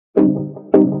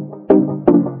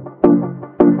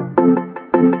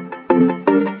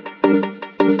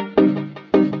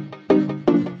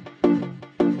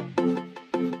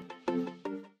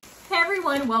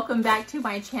welcome back to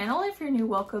my channel. If you're new,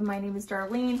 welcome. My name is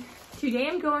Darlene. Today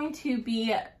I'm going to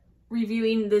be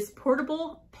reviewing this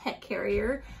portable pet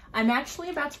carrier. I'm actually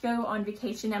about to go on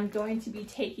vacation. I'm going to be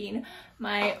taking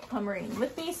my Pomeranian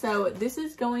with me, so this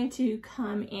is going to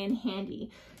come in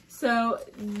handy. So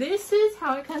this is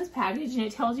how it comes packaged, and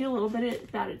it tells you a little bit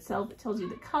about itself. It tells you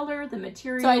the color, the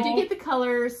material. So I did get the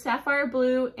colors sapphire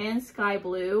blue and sky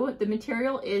blue. The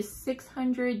material is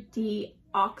 600D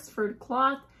Oxford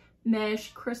cloth,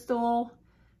 mesh, crystal,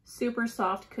 super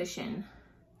soft cushion.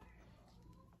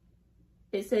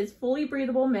 It says fully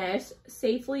breathable mesh,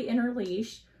 safely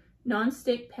interleash,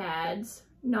 non-stick pads,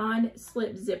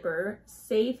 non-slip zipper,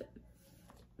 safe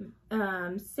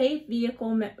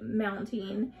vehicle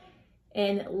mounting,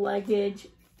 and luggage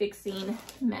fixing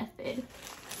method.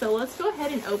 So let's go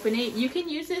ahead and open it. You can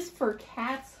use this for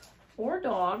cats or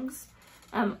dogs.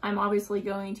 I'm obviously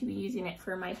going to be using it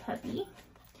for my puppy.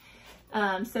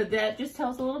 So that just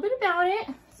tells a little bit about it.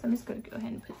 So I'm just going to go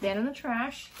ahead and put that in the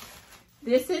trash.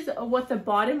 This is what the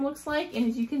bottom looks like, and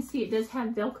as you can see, it does have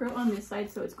Velcro on this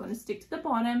side, so it's going to stick to the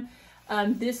bottom.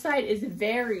 This side is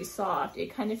very soft.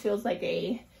 It kind of feels like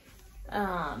a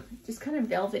just kind of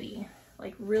velvety,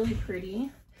 like really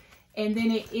pretty. And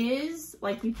then it is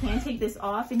like, you can take this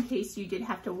off in case you did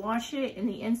have to wash it, and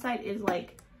the inside is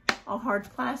like a hard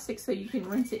plastic, so you can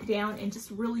rinse it down and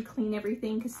just really clean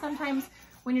everything, because sometimes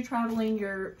when you're traveling,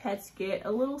 your pets get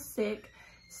a little sick,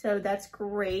 so that's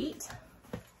great.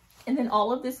 And then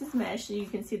all of this is mesh, so you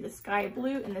can see the sky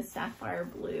blue and the sapphire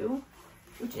blue,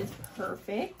 which is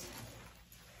perfect.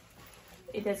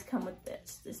 It does come with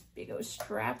this big old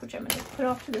strap, which I'm going to put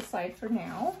off to the side for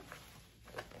now.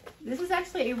 This is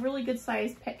actually a really good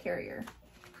sized pet carrier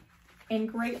and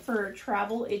great for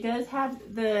travel. It does have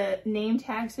the name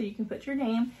tag, so you can put your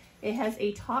name. It has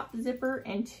a top zipper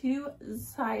and two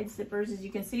side zippers, as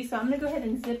you can see. So I'm going to go ahead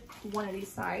and zip one of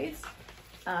these sides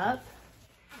up.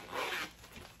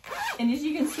 And as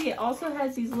you can see, it also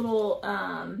has these little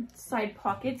side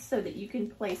pockets so that you can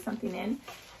place something in.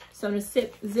 So I'm going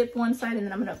to zip one side, and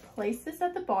then I'm going to place this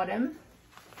at the bottom.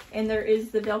 And there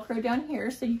is the Velcro down here,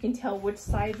 so you can tell which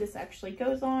side this actually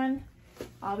goes on.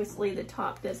 Obviously, the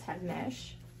top does have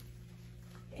mesh.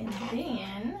 And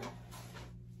then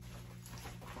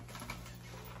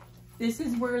this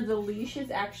is where the leash is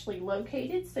actually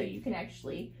located, so you can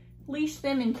actually leash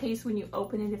them in case when you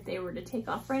open it, if they were to take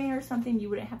off running or something, you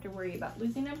wouldn't have to worry about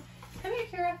losing them. Come here,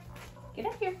 Kira. Get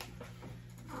up here.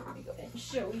 Let me go ahead and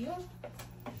show you.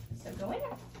 So go in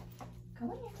there. Go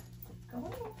in there. Go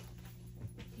in there.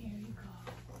 There you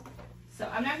go. So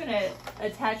I'm not going to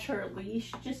attach her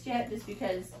leash just yet, just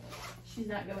because she's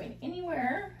not going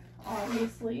anywhere,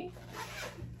 obviously.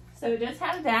 So it does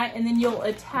have that, and then you'll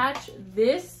attach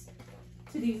this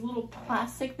to these little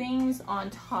plastic things on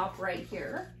top right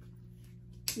here.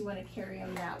 You want to carry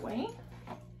them that way.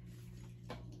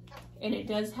 And it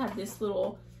does have this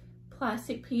little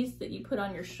plastic piece that you put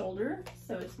on your shoulder,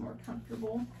 so it's more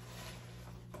comfortable.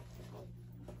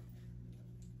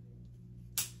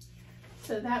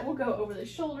 So that will go over the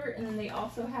shoulder, and then they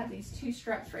also have these two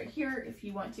straps right here if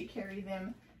you want to carry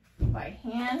them by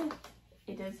hand.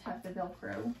 It does have the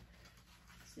Velcro,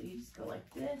 so you just go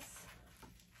like this,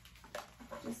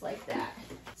 just like that.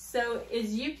 So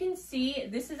as you can see,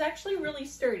 this is actually really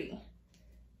sturdy,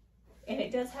 and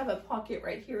it does have a pocket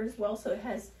right here as well. So it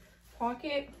has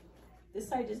pocket. This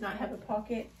side does not have a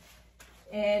pocket,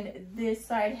 and this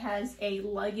side has a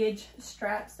luggage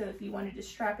strap, so if you wanted to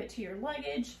strap it to your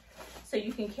luggage, so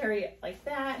you can carry it like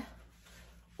that,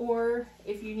 or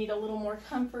if you need a little more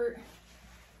comfort,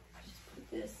 just put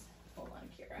this, hold on,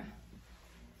 Kira,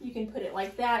 you can put it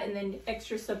like that, and then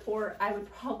extra support. I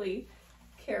would probably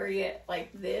carry it like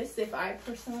this if I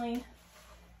personally,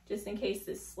 just in case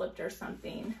this slipped or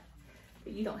something,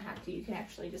 but you don't have to. You can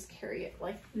actually just carry it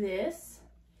like this,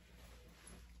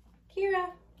 Kira.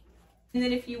 And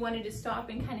then if you wanted to stop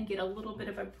and kind of get a little bit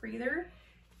of a breather,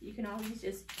 you can always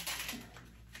just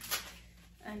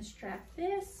unstrap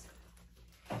this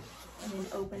and then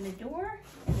open the door,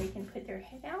 and they can put their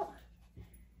head out.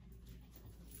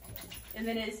 And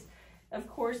then of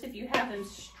course, if you have them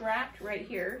strapped right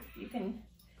here, you can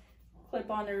clip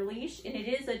on their leash, and it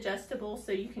is adjustable,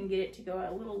 so you can get it to go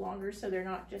a little longer, so they're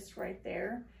not just right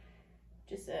there.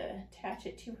 Just attach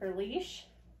it to her leash,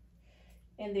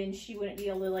 and then she wouldn't be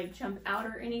able to like jump out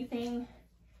or anything,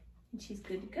 and she's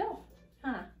good to go.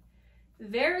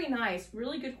 Very nice,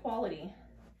 really good quality.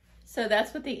 So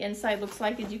that's what the inside looks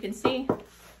like. As you can see,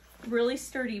 really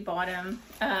sturdy bottom.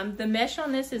 The mesh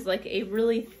on this is like a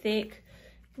really thick,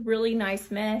 really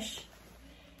nice mesh,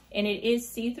 and it is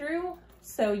see-through,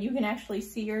 so you can actually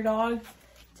see your dog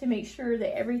to make sure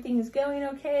that everything is going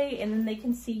okay, and then they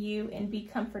can see you and be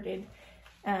comforted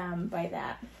by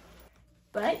that.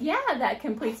 But yeah, that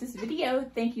completes this video.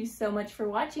 Thank you so much for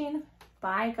watching.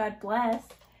 Bye, God bless.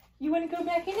 You want to go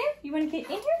back in there? You want to get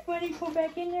in here? You want to go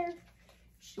back in there?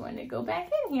 She wanted to go back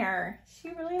in here. She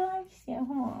really likes you,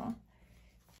 huh?